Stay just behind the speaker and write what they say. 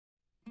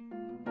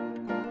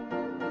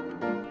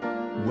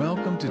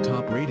Welcome to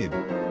Top Rated.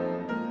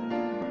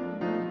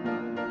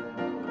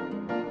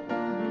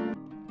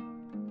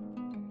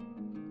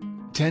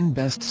 Ten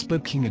Best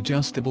Split King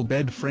Adjustable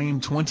Bed Frame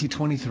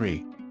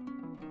 2023.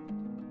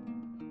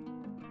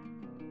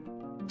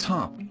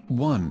 Top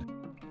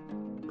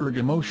 1.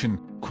 Ergomotion,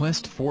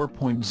 Quest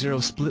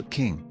 4.0 Split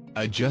King,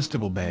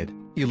 Adjustable Bed,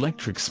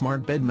 Electric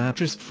Smart Bed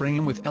Mattress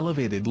Frame with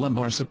elevated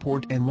lumbar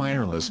support and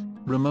wireless,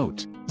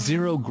 remote,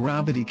 zero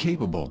gravity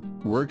capable,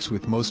 works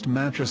with most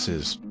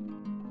mattresses.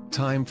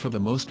 Time for the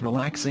most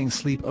relaxing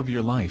sleep of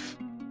your life.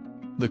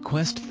 The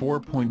Quest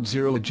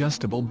 4.0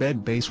 adjustable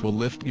bed base will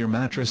lift your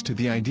mattress to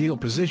the ideal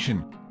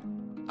position.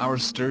 Our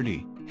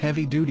sturdy,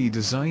 heavy-duty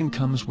design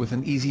comes with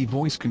an easy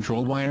voice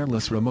control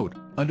wireless remote,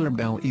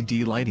 underbed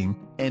LED lighting,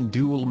 and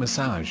dual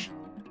massage.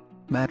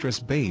 Mattress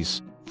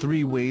base.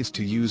 3 ways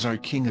to use our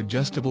King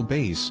adjustable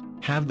base: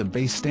 have the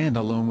base stand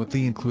alone with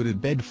the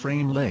included bed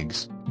frame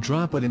legs,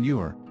 drop it in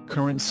your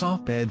current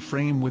soft bed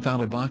frame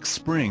without a box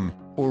spring,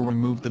 or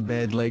remove the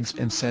bed legs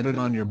and set it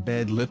on your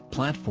bed lift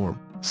platform.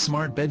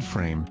 Smart bed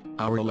frame.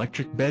 Our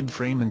electric bed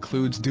frame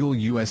includes dual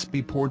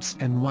USB ports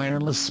and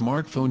wireless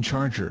smartphone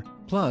charger,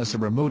 plus a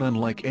remote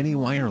unlike any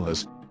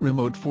wireless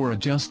remote for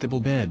adjustable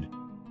bed.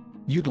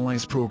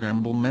 Utilize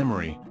programmable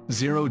memory,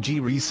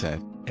 0G reset,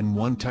 and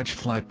one-touch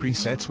flat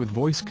presets with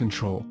voice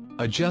control.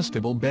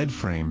 Adjustable bed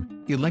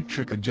frame.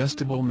 Electric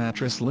adjustable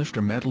mattress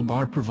lifter metal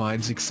bar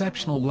provides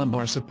exceptional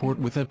lumbar support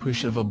with a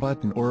push of a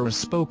button or a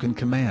spoken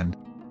command.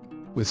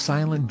 With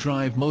silent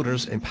drive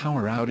motors and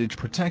power outage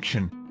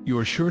protection,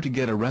 you're sure to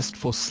get a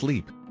restful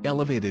sleep.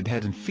 Elevated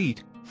head and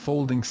feet.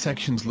 Folding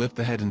sections lift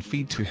the head and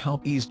feet to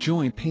help ease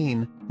joint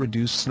pain,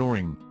 reduce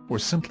snoring, or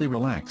simply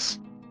relax.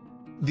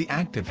 The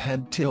active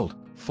head tilt.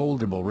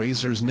 Foldable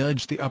razors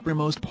nudge the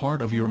uppermost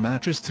part of your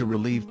mattress to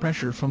relieve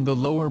pressure from the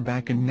lower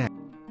back and neck.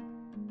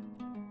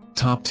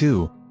 Top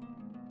 2.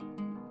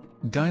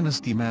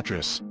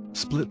 DynastyMattress,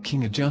 Split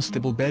King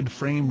Adjustable Bed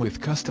Frame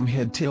with Custom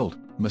Head Tilt,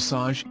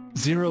 Massage,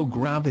 Zero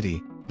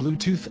Gravity,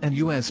 Bluetooth and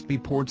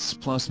USB ports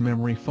plus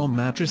memory foam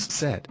mattress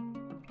set.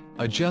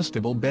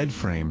 Adjustable bed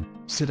frame.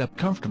 Sit up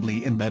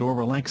comfortably in bed or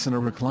relax in a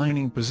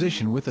reclining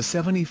position with a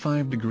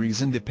 75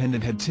 degrees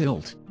independent head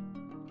tilt.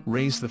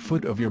 Raise the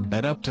foot of your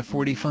bed up to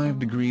 45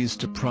 degrees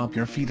to prop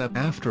your feet up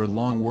after a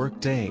long work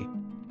day.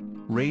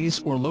 Raise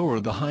or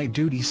lower the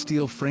high-duty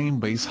steel frame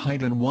base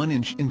height in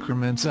 1-inch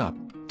increments up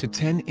to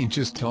 10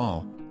 inches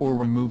tall, or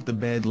remove the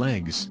bed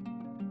legs.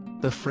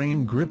 The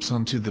frame grips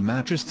onto the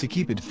mattress to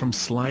keep it from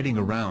sliding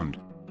around.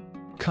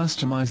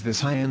 Customize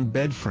this high-end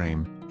bed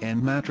frame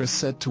and mattress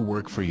set to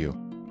work for you.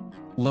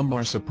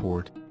 Lumbar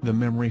support. The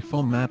memory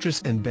foam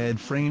mattress and bed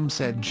frame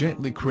set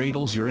gently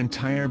cradles your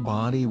entire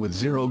body with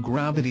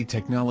zero-gravity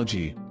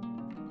technology.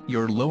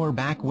 Your lower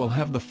back will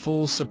have the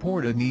full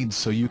support it needs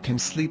so you can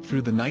sleep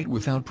through the night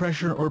without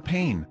pressure or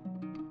pain.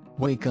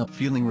 Wake up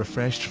feeling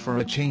refreshed for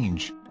a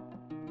change.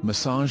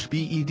 Massage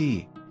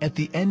bed. At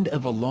the end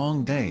of a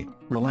long day,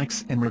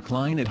 relax and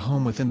recline at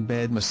home with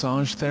in-bed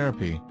massage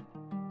therapy.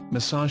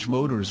 Massage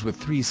motors with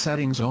 3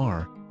 settings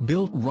are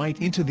built right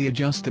into the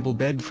adjustable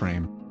bed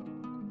frame.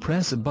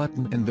 Press a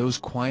button and those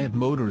quiet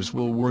motors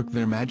will work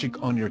their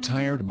magic on your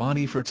tired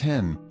body for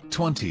 10,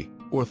 20,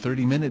 or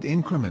 30-minute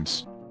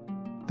increments.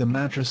 The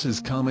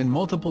mattresses come in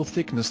multiple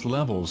thickness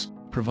levels,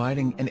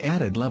 providing an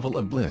added level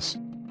of bliss.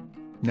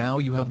 Now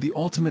you have the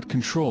ultimate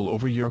control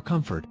over your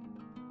comfort.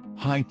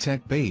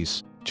 High-tech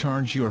base.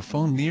 Charge your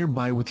phone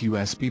nearby with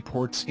USB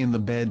ports in the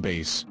bed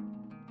base.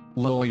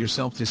 Lull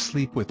yourself to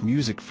sleep with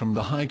music from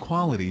the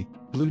high-quality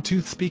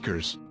Bluetooth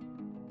speakers.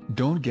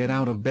 Don't get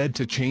out of bed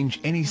to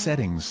change any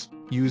settings.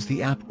 Use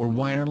the app or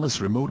wireless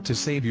remote to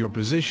save your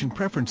position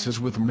preferences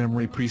with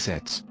memory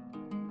presets.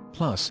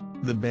 Plus,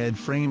 the bed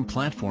frame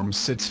platform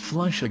sits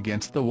flush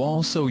against the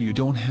wall so you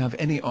don't have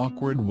any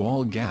awkward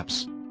wall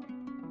gaps.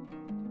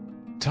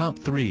 Top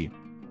 3.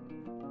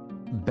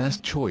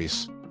 Best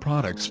choice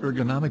products: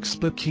 Ergonomic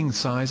Split King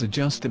Size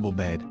Adjustable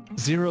Bed,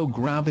 Zero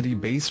Gravity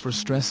Base for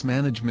stress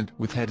management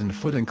with head and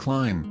foot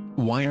incline,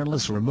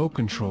 wireless remote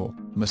control,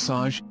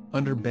 massage,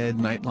 underbed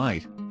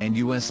nightlight, and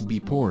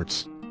USB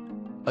ports.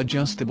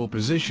 Adjustable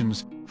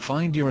positions.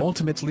 Find your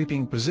ultimate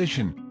sleeping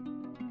position.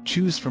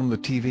 Choose from the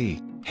TV,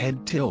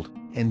 head tilt,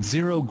 and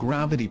zero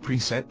gravity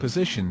preset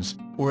positions,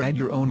 or add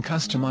your own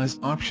customized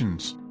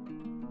options.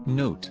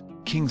 Note: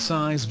 King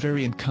size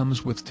variant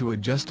comes with 2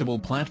 adjustable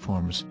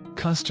platforms,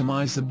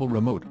 customizable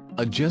remote,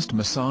 adjust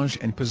massage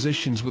and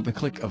positions with the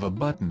click of a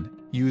button,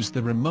 use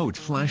the remote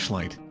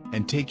flashlight,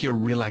 and take your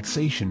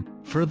relaxation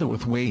further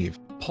with wave,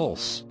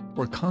 pulse,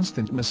 or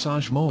constant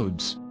massage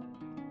modes.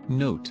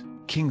 Note: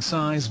 King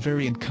size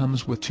variant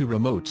comes with 2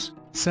 remotes,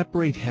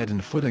 separate head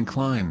and foot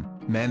incline,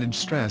 manage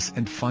stress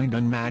and find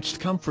unmatched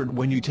comfort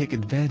when you take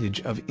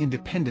advantage of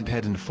independent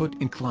head and foot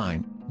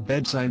incline.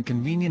 Bedside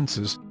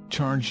conveniences.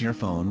 Charge your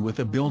phone with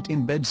a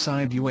built-in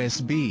bedside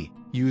USB,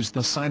 use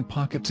the side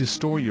pocket to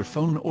store your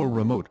phone or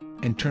remote,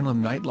 and turn on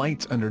night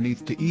lights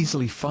underneath to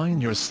easily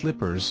find your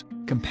slippers.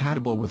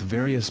 Compatible with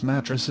various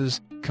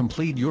mattresses.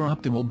 Complete your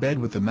optimal bed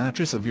with the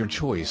mattress of your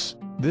choice.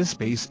 This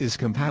base is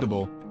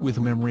compatible with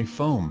memory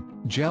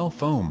foam, gel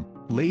foam,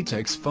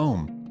 latex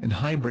foam, and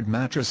hybrid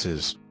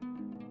mattresses.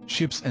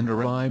 Ships and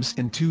arrives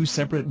in 2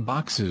 separate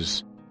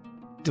boxes.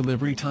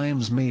 Delivery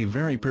times may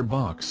vary per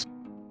box.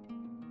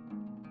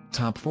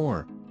 Top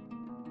 4.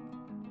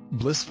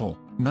 Blissful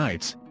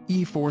Nights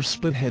E4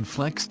 Split Head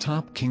Flex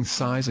Top King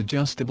Size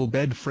Adjustable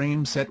Bed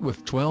Frame Set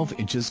with 12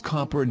 inches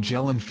Copper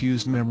Gel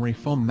Infused Memory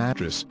Foam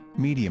Mattress,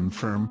 Medium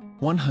Firm,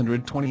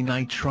 120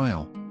 Night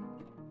Trial.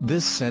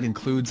 This set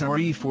includes our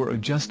E4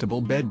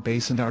 adjustable bed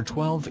base and our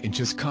 12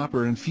 inches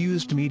Copper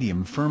Infused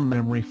Medium Firm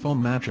Memory Foam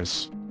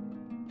Mattress.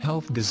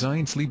 Health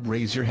Design Sleep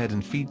Raise your head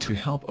and feet to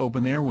help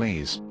open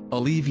airways,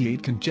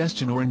 alleviate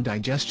congestion or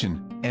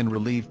indigestion, and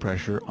relieve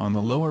pressure on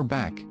the lower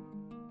back.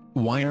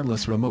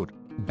 Wireless remote,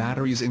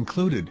 batteries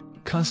included,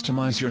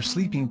 customize your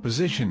sleeping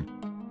position.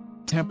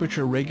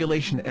 Temperature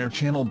regulation air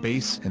channel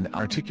base and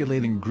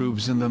articulating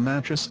grooves in the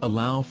mattress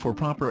allow for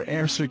proper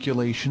air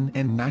circulation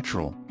and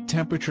natural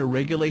temperature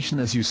regulation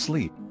as you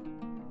sleep.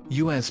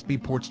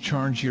 USB ports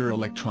charge your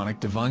electronic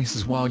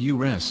devices while you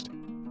rest.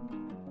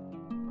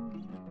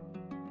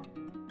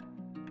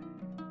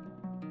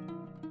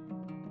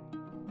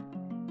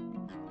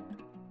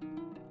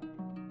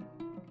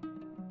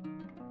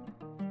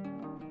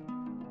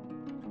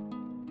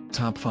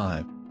 Top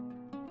 5.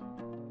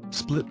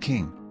 Split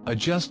King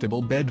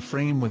Adjustable Bed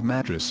Frame with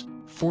Mattress,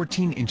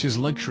 14 inches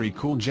Luxury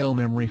Cool Gel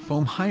Memory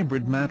Foam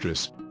Hybrid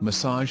Mattress,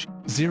 Massage,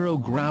 Zero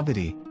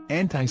Gravity,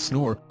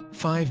 Anti-Snore,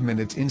 5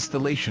 minutes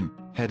installation,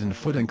 Head and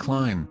Foot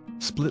Incline,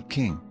 Split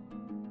King.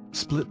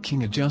 Split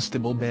King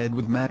Adjustable Bed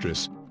with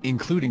Mattress,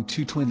 including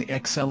 2 Twin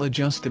XL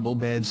adjustable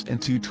beds and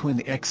 2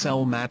 Twin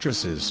XL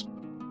mattresses.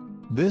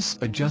 This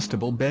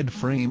adjustable bed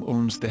frame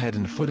owns the head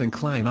and foot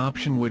incline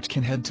option, which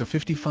can head to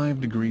 55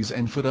 degrees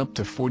and foot up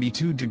to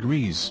 42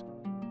 degrees.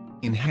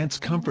 Enhance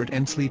comfort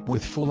and sleep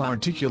with full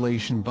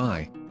articulation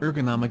by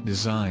Ergonomic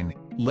Design,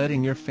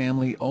 letting your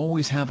family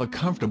always have a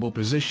comfortable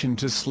position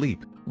to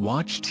sleep,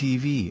 watch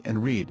TV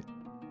and read.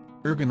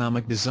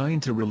 Ergonomic Design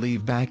to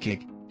relieve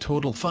backache,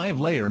 total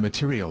 5-layer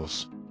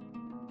materials.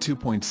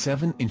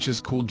 2.7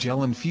 inches Cool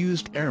Gel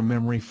Infused Air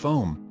Memory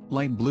Foam,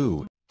 Light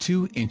Blue,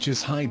 2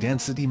 inches High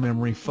Density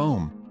Memory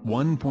Foam,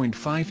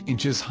 1.5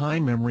 inches High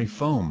Memory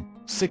Foam,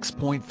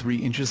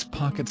 6.3 inches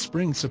Pocket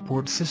Spring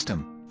Support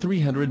System,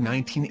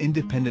 319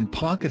 independent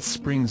pocket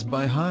springs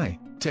by High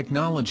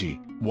Technology,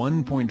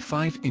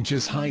 1.5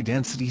 inches High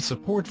Density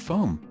Support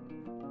Foam.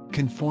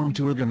 Conform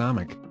to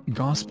Ergonomic,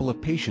 Gospel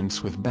of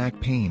Patience with Back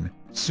Pain,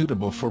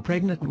 suitable for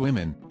pregnant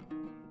women.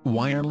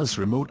 Wireless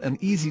remote and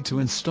easy to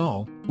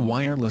install.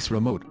 Wireless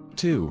remote,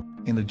 2,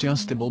 an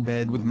adjustable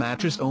bed with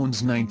mattress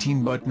owns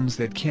 19 buttons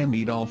that can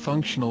meet all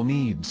functional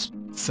needs,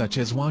 such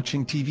as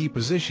watching TV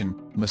position,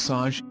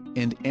 massage,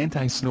 and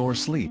anti-snore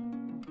sleep.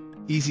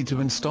 Easy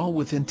to install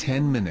within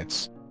 10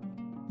 minutes.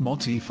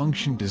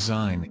 Multi-function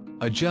design,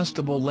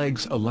 adjustable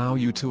legs allow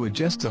you to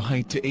adjust the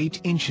height to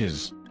 8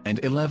 inches,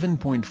 and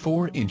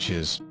 11.4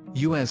 inches,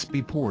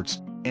 USB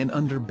ports, and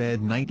underbed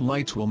night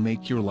lights will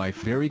make your life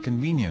very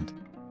convenient.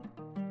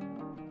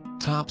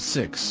 Top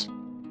 6.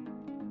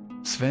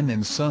 Sven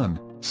and Son,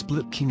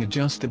 Split King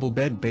Adjustable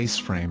Bed Base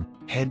Frame,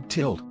 Head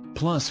Tilt,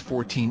 plus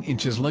 14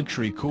 inches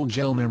Luxury Cool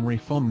Gel Memory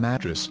Foam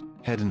Mattress,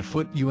 Head and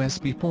Foot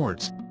USB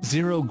ports,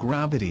 Zero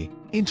Gravity,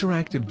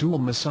 Interactive Dual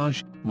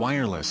Massage,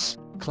 Wireless,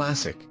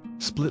 Classic,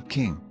 Split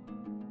King.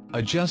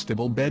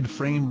 Adjustable Bed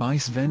Frame by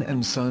Sven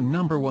and Son.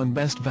 Number 1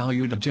 Best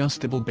Valued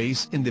Adjustable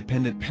Base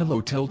Independent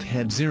Pillow Tilt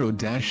Head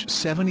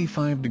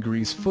 0-75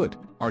 degrees Foot,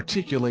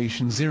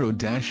 Articulation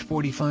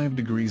 0-45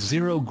 degrees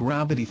Zero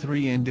Gravity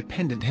 3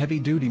 Independent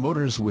Heavy-Duty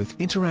Motors with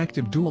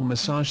Interactive Dual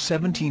Massage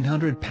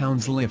 1700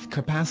 pounds Lift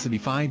Capacity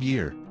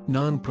 5-year,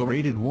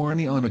 Non-prorated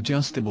warranty on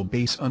adjustable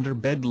base under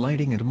bed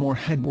lighting and more.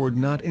 Headboard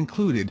not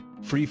included,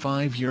 free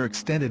 5-year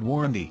extended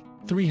warranty.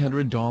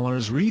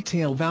 $300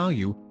 retail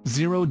value,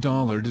 $0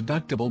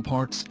 deductible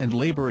parts and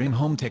labor.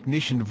 In-home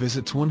technician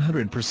visits.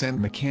 100%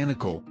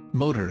 mechanical,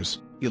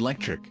 motors,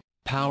 electric,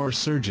 power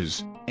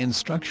surges, and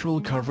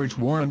structural coverage.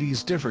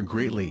 Warranties differ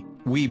greatly,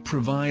 we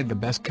provide the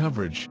best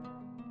coverage.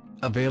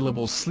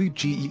 Available Sleep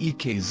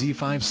GEEKZ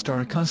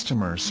 5-star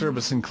customer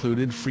service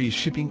included. Free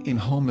shipping.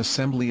 In-home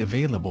assembly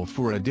available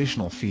for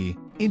additional fee.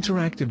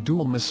 Interactive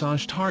dual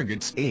massage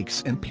targets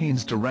aches and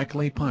pains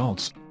directly.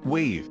 Pulse,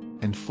 wave,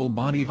 and full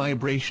body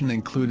vibration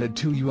included.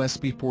 2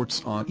 USB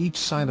ports on each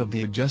side of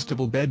the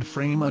adjustable bed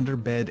frame. Under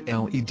bed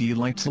LED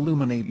lights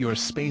illuminate your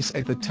space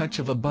at the touch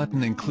of a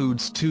button.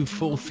 Includes 2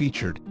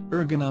 full-featured,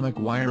 ergonomic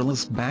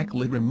wireless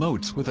backlit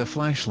remotes with a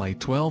flashlight.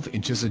 12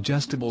 inches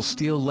adjustable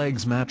steel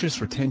legs mattress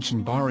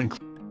retention bar.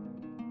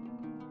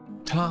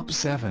 Top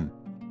 7.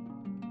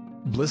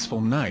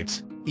 Blissful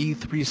Nights,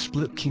 E3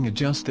 Split King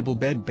Adjustable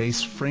Bed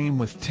Base Frame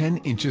with 10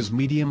 inches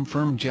Medium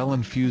Firm Gel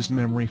Infused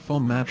Memory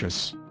Foam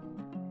Mattress.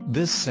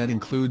 This set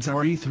includes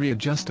our E3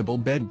 adjustable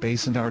bed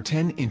base and our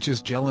 10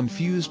 inches Gel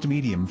Infused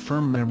Medium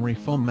Firm Memory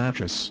Foam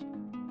Mattress.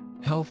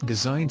 Health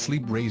Design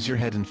Sleep Raise your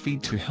head and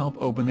feet to help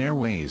open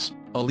airways,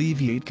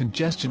 alleviate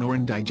congestion or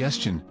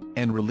indigestion,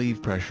 and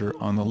relieve pressure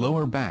on the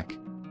lower back.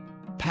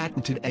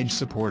 patented edge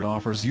support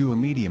offers you a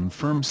medium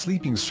firm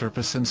sleeping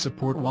surface and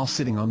support while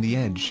sitting on the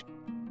edge.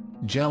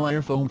 Gel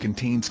air foam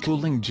contains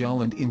cooling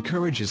gel and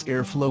encourages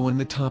airflow in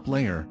the top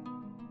layer.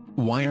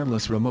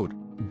 Wireless remote,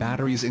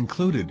 batteries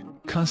included,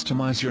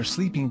 customize your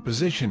sleeping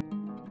position.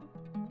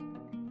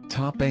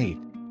 Top 8.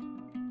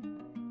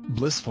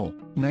 Blissful,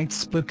 Night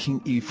Split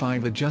King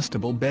E5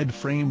 Adjustable Bed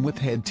Frame with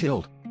Head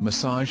Tilt,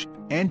 Massage,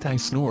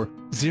 Anti-Snore,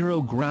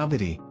 Zero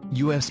Gravity,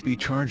 USB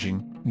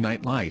Charging,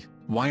 Nightlight,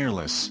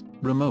 Wireless,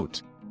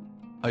 Remote.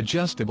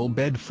 Adjustable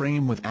bed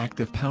frame with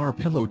active power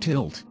pillow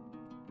tilt.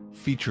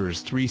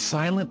 Features 3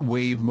 silent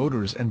wave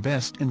motors and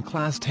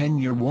best-in-class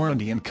 10-year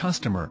warranty and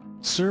customer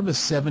service.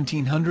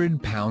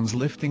 1,700 pounds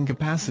lifting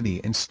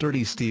capacity and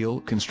sturdy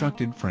steel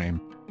constructed frame.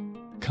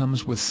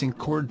 Comes with sync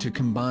cord to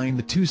combine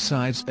the 2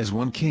 sides as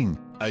one king,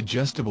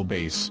 adjustable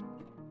base.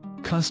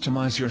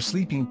 Customize your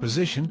sleeping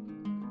position.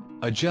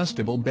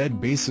 Adjustable bed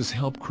bases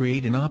help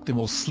create an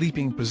optimal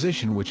sleeping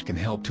position which can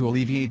help to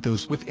alleviate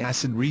those with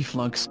acid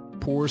reflux,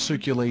 poor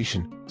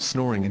circulation,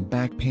 snoring and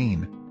back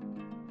pain.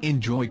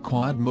 Enjoy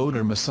quad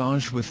motor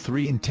massage with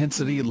 3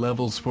 intensity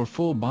levels for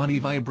full body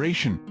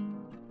vibration.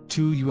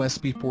 2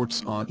 USB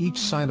ports on each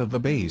side of the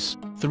base,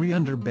 3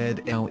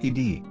 under-bed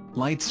LED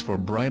lights for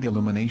bright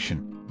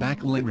illumination,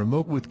 backlit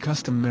remote with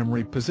custom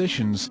memory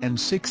positions and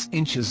 6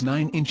 inches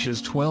 9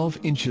 inches 12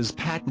 inches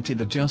patented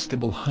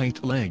adjustable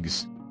height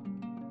legs.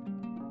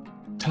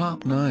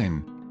 Top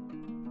 9.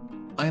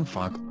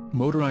 Infused,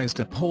 motorized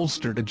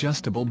upholstered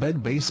adjustable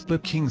bed base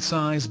split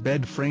king-size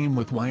bed frame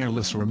with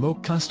wireless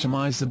remote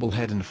customizable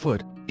head and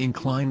foot,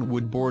 incline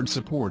wood board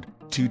support,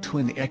 2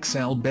 twin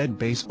XL bed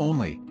base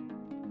only.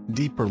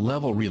 Deeper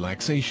level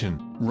relaxation,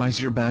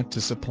 rise your back to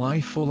supply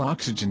full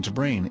oxygen to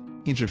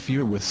brain,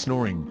 interfere with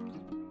snoring.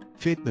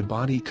 Fit the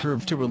body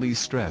curve to release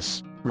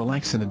stress,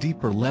 relax in a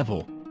deeper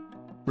level.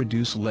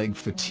 Reduce leg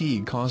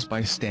fatigue caused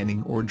by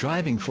standing or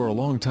driving for a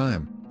long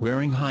time,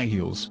 wearing high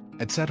heels,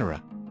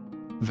 etc.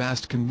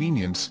 Vast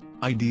convenience,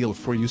 ideal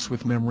for use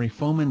with memory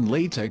foam and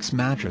latex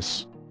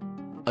mattress.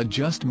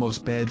 Adjustable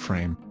bed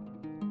frame.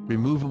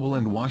 Removable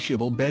and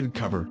washable bed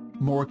cover,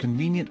 more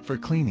convenient for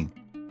cleaning.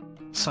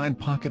 Side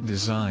pocket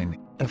design,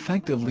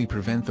 effectively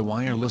prevent the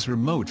wireless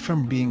remote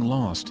from being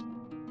lost.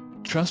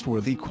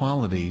 Trustworthy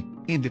quality,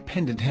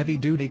 independent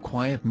heavy-duty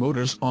quiet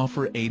motors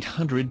offer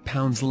 800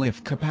 pounds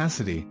lift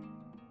capacity.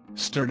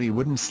 Sturdy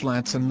wooden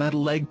slats and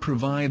metal leg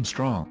provide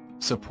strong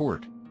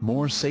support,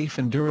 more safe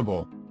and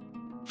durable.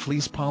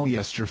 Fleece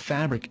polyester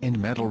fabric and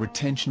metal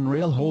retention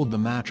rail hold the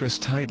mattress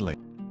tightly.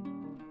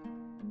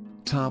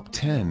 Top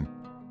 10.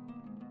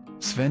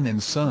 Sven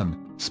and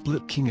Son,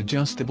 Split King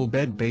Adjustable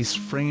Bed Base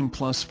Frame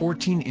Plus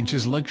 14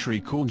 inches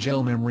Luxury Cool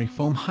Gel Memory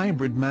Foam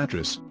Hybrid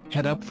Mattress,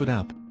 Head Up Foot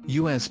Up,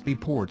 USB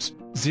ports,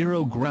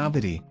 Zero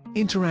Gravity,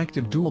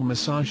 Interactive Dual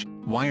Massage,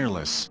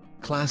 Wireless,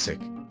 Classic,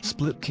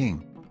 Split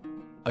King.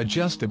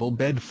 Adjustable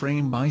bed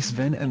frame by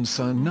Sven and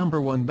Son.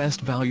 Number 1 best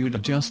valued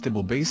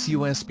adjustable base.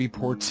 USB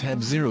ports head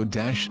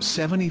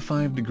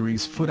 0-75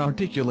 degrees, foot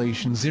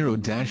articulation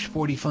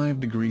 0-45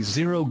 degrees,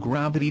 zero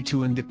gravity.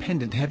 2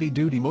 independent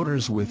heavy-duty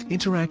motors with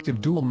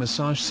interactive dual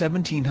massage,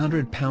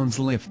 1,700 pounds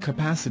lift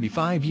capacity,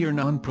 5-year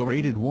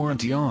non-prorated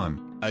warranty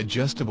on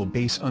adjustable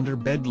base, under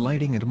bed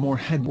lighting and more.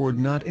 Headboard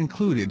not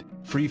included,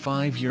 free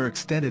 5-year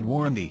extended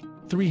warranty.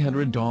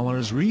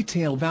 $300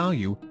 retail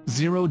value,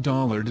 $0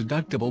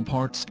 deductible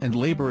parts and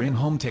labor.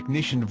 In-home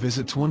technician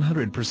visits.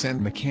 100%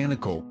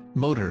 mechanical,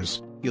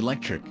 motors,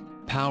 electric,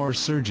 power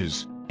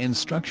surges, and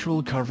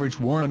structural coverage.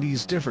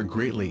 Warranties differ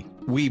greatly,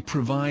 we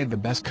provide the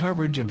best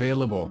coverage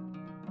available.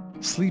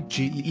 Sleep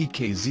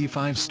GEEKZ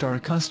 5-star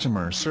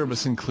customer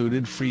service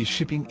included, free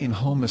shipping,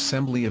 in-home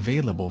assembly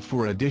available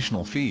for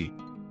additional fee.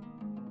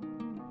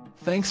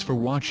 Thanks for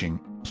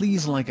watching,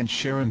 please like and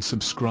share and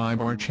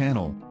subscribe our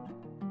channel.